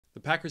The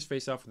Packers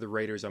face off with the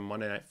Raiders on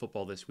Monday Night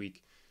Football this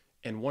week,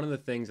 and one of the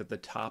things at the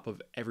top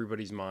of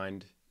everybody's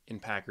mind in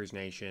Packers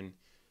Nation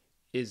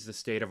is the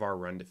state of our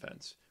run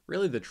defense.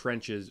 Really, the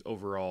trenches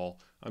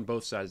overall on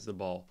both sides of the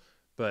ball.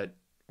 But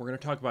we're going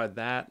to talk about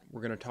that.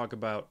 We're going to talk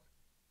about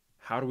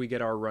how do we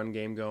get our run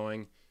game going,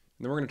 and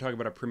then we're going to talk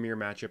about a premier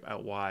matchup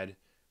out wide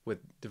with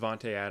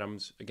Davante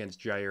Adams against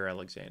Jaire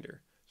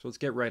Alexander. So let's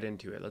get right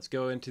into it. Let's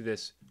go into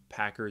this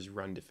Packers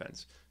run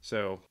defense.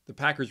 So the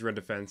Packers run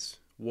defense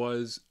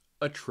was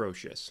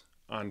atrocious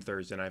on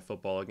Thursday Night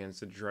Football against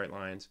the Detroit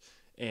Lions,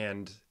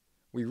 and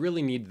we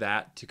really need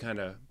that to kind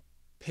of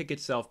pick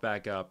itself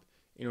back up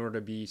in order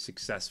to be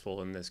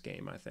successful in this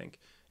game, I think.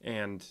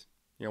 And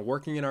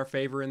working in our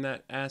favor in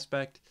that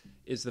aspect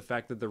is the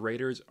fact that the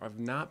Raiders have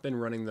not been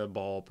running the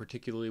ball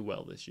particularly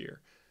well this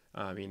year.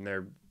 I mean,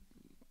 they're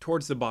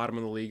towards the bottom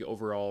of the league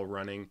overall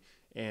running,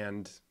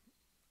 and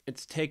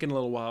it's taken a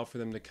little while for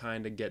them to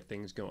kind of get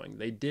things going.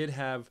 They did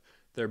have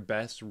their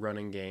best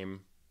running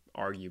game,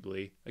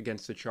 arguably,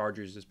 against the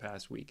Chargers this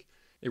past week.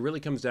 It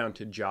really comes down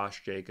to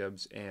Josh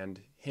Jacobs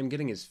and him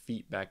getting his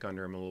feet back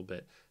under him a little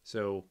bit.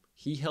 So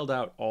he held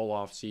out all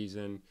off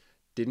season,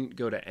 didn't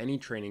go to any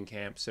training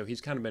camp, so he's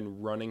kind of been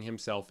running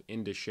himself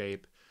into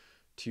shape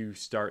to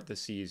start the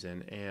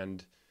season.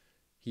 And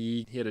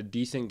he had a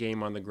decent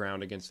game on the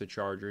ground against the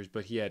Chargers,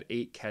 but he had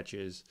 8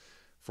 catches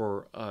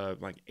for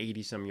like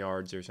 80 some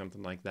yards or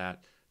something like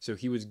that. So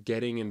he was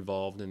getting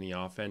involved in the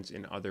offense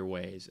in other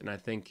ways. And I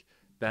think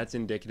that's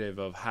indicative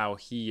of how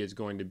he is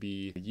going to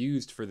be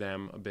used for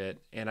them a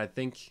bit. And I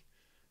think,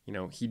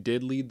 he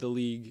did lead the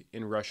league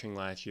in rushing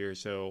last year,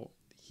 so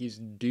he's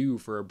due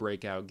for a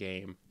breakout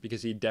game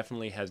because he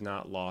definitely has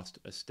not lost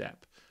a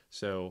step.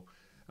 So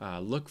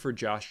look for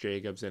Josh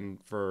Jacobs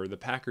and for the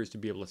Packers to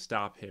be able to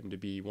stop him to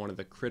be one of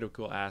the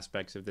critical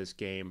aspects of this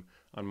game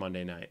on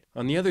Monday night.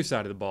 On the other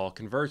side of the ball,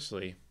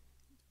 conversely,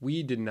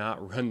 we did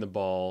not run the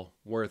ball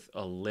worth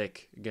a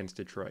lick against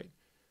Detroit.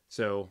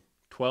 So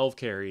 12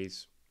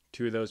 carries,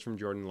 2 of those from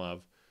Jordan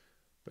Love,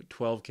 but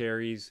 12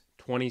 carries,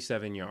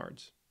 27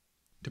 yards.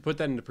 To put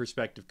that into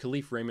perspective,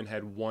 Khalif Raymond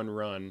had 1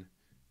 run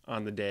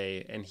on the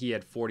day, and he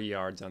had 40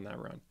 yards on that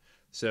run.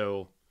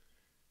 So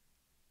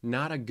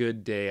not a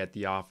good day at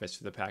the office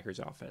for the Packers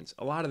offense.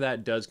 A lot of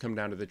that does come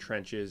down to the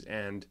trenches,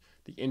 and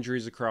the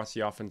injuries across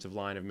the offensive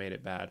line have made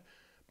it bad.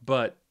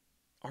 But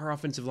our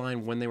offensive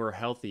line, when they were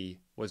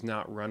healthy, was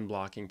not run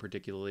blocking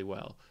particularly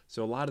well.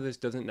 So a lot of this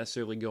doesn't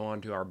necessarily go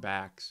onto our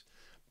backs,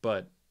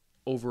 but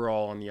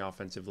overall on the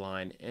offensive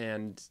line.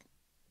 And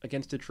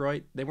against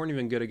Detroit, they weren't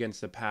even good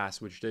against the pass,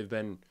 which they've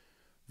been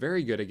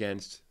very good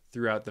against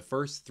throughout the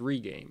first 3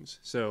 games.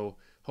 So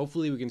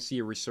hopefully we can see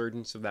a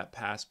resurgence of that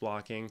pass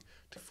blocking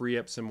to free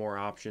up some more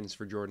options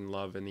for Jordan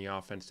Love and the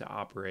offense to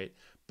operate.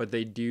 But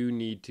they do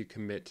need to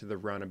commit to the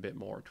run a bit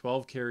more.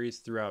 12 carries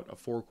throughout a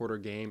 4-quarter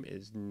game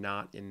is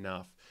not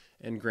enough.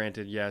 And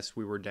granted, yes,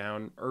 we were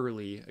down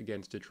early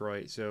against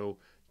Detroit, so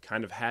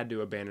kind of had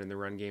to abandon the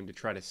run game to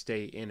try to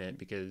stay in it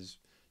because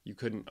you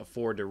couldn't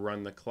afford to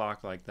run the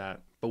clock like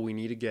that. But we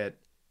need to get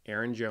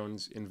Aaron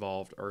Jones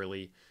involved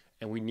early,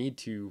 and we need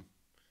to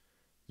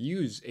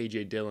use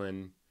A.J.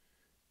 Dillon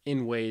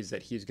in ways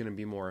that he's going to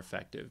be more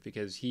effective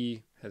because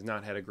he has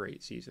not had a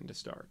great season to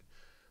start.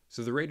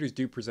 So the Raiders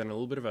do present a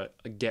little bit of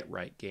a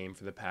get-right game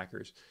for the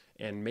Packers,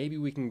 and maybe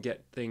we can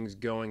get things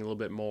going a little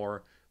bit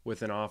more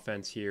with an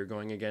offense here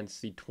going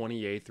against the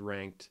 28th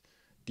ranked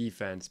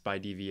defense by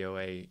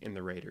DVOA in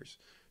the Raiders.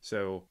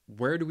 So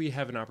where do we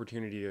have an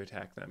opportunity to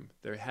attack them?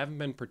 They haven't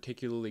been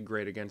particularly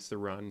great against the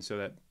run, so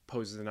that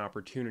poses an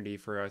opportunity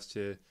for us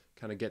to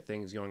kind of get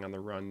things going on the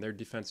run. Their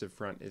defensive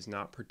front is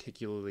not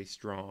particularly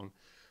strong,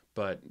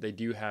 but they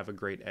do have a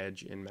great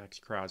edge in Max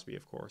Crosby,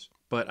 of course.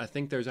 But I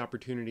think there's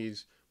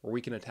opportunities where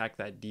we can attack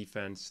that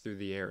defense through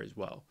the air as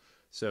well.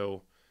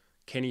 So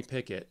Kenny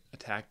Pickett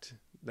attacked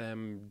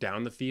them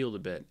down the field a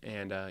bit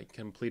and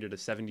completed a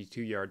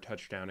 72-yard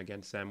touchdown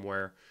against them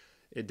where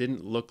it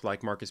didn't look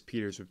like Marcus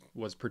Peters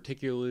was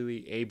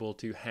particularly able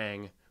to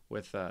hang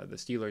with the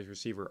Steelers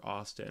receiver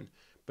Austin.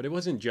 But it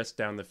wasn't just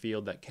down the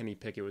field that Kenny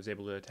Pickett was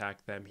able to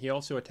attack them. He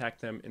also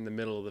attacked them in the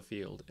middle of the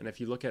field. And if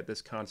you look at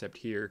this concept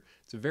here,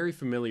 it's very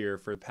familiar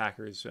for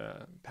Packers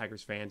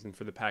fans and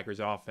for the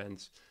Packers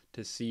offense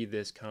to see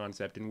this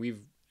concept. And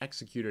we've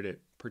executed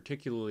it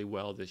particularly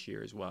well this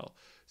year as well.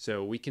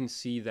 So we can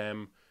see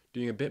them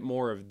doing a bit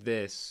more of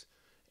this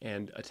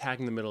and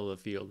attacking the middle of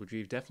the field, which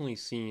we've definitely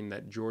seen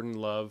that Jordan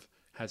Love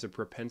has a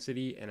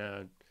propensity and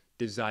a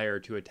desire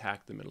to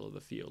attack the middle of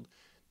the field.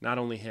 Not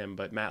only him,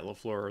 but Matt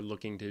LaFleur are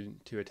looking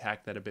to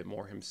attack that a bit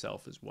more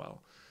himself as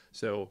well.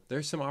 So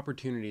there's some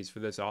opportunities for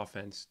this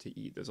offense to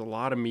eat. There's a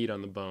lot of meat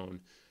on the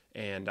bone,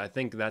 and I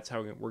think that's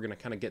how we're going to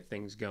kind of get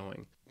things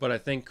going. But I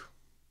think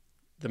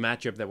the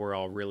matchup that we're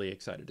all really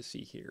excited to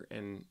see here,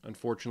 and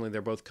unfortunately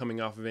they're both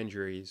coming off of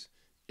injuries,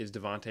 is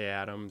Davante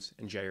Adams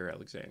and Jaire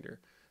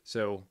Alexander.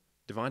 So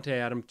Davante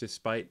Adams,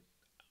 despite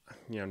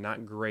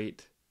not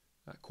great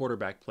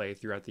quarterback play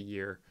throughout the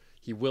year,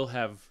 he will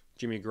have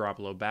Jimmy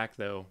Garoppolo back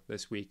though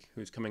this week,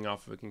 who's coming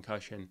off of a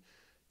concussion.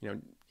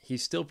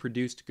 he's still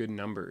produced good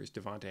numbers,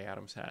 Davante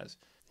Adams has.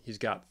 He's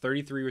got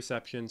 33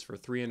 receptions for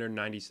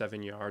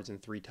 397 yards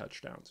and 3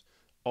 touchdowns.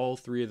 All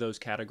 3 of those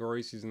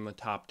categories, he's in the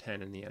top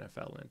 10 in the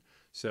NFL in.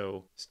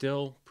 So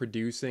still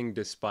producing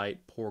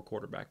despite poor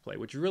quarterback play,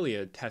 which is really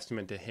a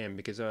testament to him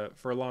because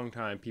for a long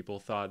time people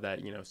thought that,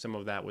 some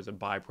of that was a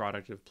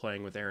byproduct of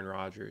playing with Aaron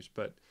Rodgers.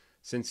 But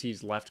since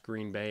he's left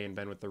Green Bay and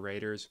been with the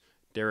Raiders,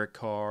 Derek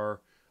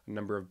Carr, a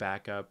number of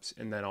backups,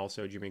 and then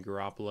also Jimmy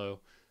Garoppolo,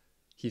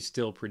 he's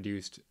still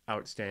produced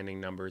outstanding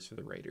numbers for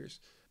the Raiders.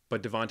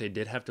 But Davante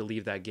did have to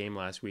leave that game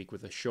last week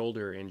with a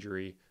shoulder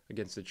injury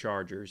against the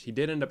Chargers. He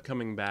did end up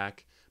coming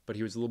back, but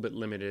he was a little bit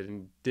limited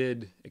and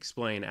did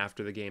explain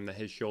after the game that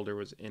his shoulder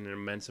was in an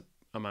immense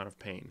amount of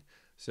pain.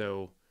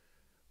 So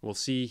we'll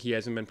see. He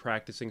hasn't been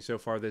practicing so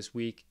far this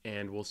week,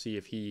 and we'll see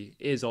if he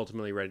is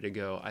ultimately ready to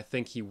go. I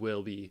think he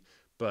will be,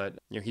 but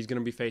he's going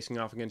to be facing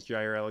off against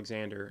Jaire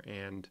Alexander,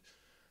 and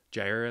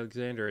Jaire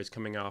Alexander is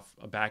coming off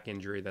a back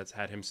injury that's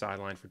had him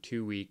sidelined for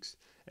 2 weeks.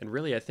 And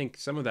really, I think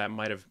some of that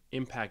might have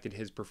impacted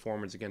his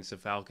performance against the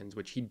Falcons,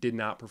 which he did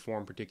not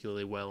perform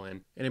particularly well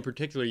in. And in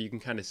particular, you can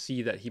kind of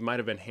see that he might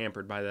have been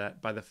hampered by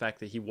the fact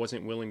that he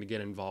wasn't willing to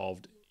get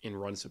involved in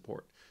run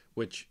support,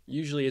 which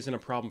usually isn't a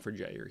problem for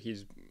Jaire.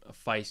 He's a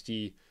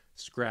feisty,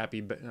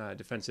 scrappy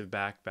defensive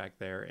back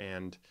there.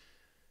 And,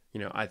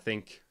 I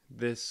think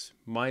this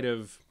might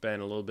have been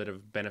a little bit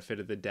of benefit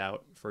of the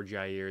doubt for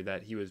Jaire,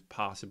 that he was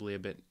possibly a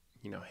bit,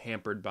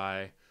 hampered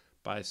by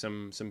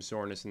some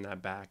soreness in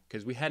that back,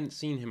 because we hadn't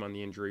seen him on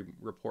the injury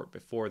report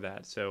before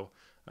that. So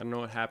I don't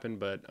know what happened,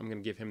 but I'm going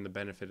to give him the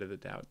benefit of the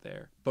doubt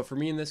there. But for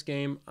me in this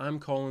game, I'm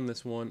calling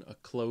this one a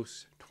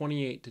close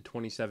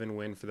 28-27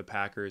 win for the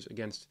Packers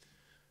against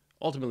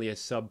ultimately a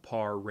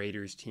subpar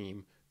Raiders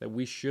team that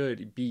we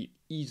should beat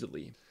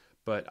easily.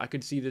 But I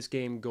could see this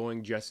game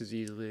going just as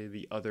easily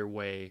the other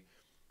way,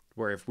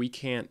 where if we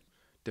can't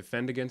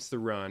defend against the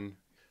run,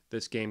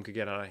 this game could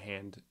get out of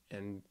hand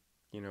and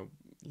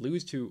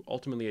lose to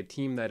ultimately a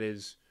team that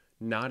is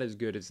not as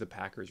good as the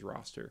Packers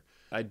roster.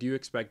 I do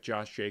expect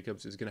Josh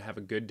Jacobs is going to have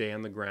a good day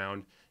on the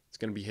ground. It's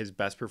going to be his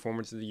best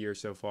performance of the year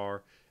so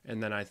far.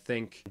 And then I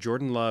think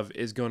Jordan Love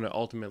is going to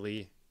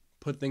ultimately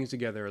put things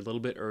together a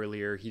little bit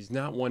earlier. He's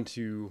not one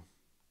to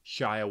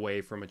shy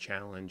away from a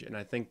challenge. And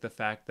I think the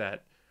fact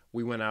that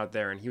we went out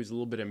there and he was a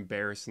little bit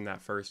embarrassed in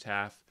that first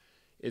half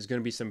is going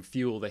to be some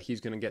fuel that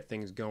he's going to get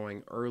things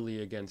going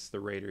early against the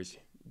Raiders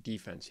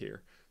defense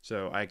here.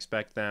 So I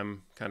expect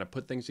them kind of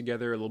put things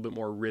together, a little bit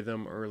more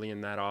rhythm early in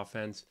that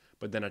offense,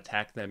 but then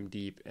attack them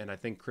deep. And I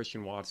think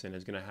Christian Watson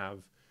is going to have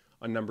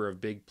a number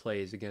of big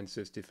plays against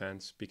this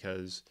defense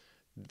because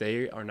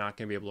they are not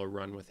going to be able to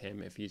run with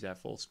him if he's at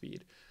full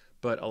speed.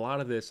 But a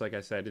lot of this, like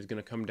I said, is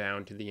going to come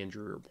down to the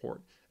injury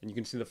report. And you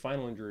can see the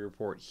final injury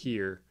report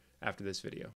here after this video.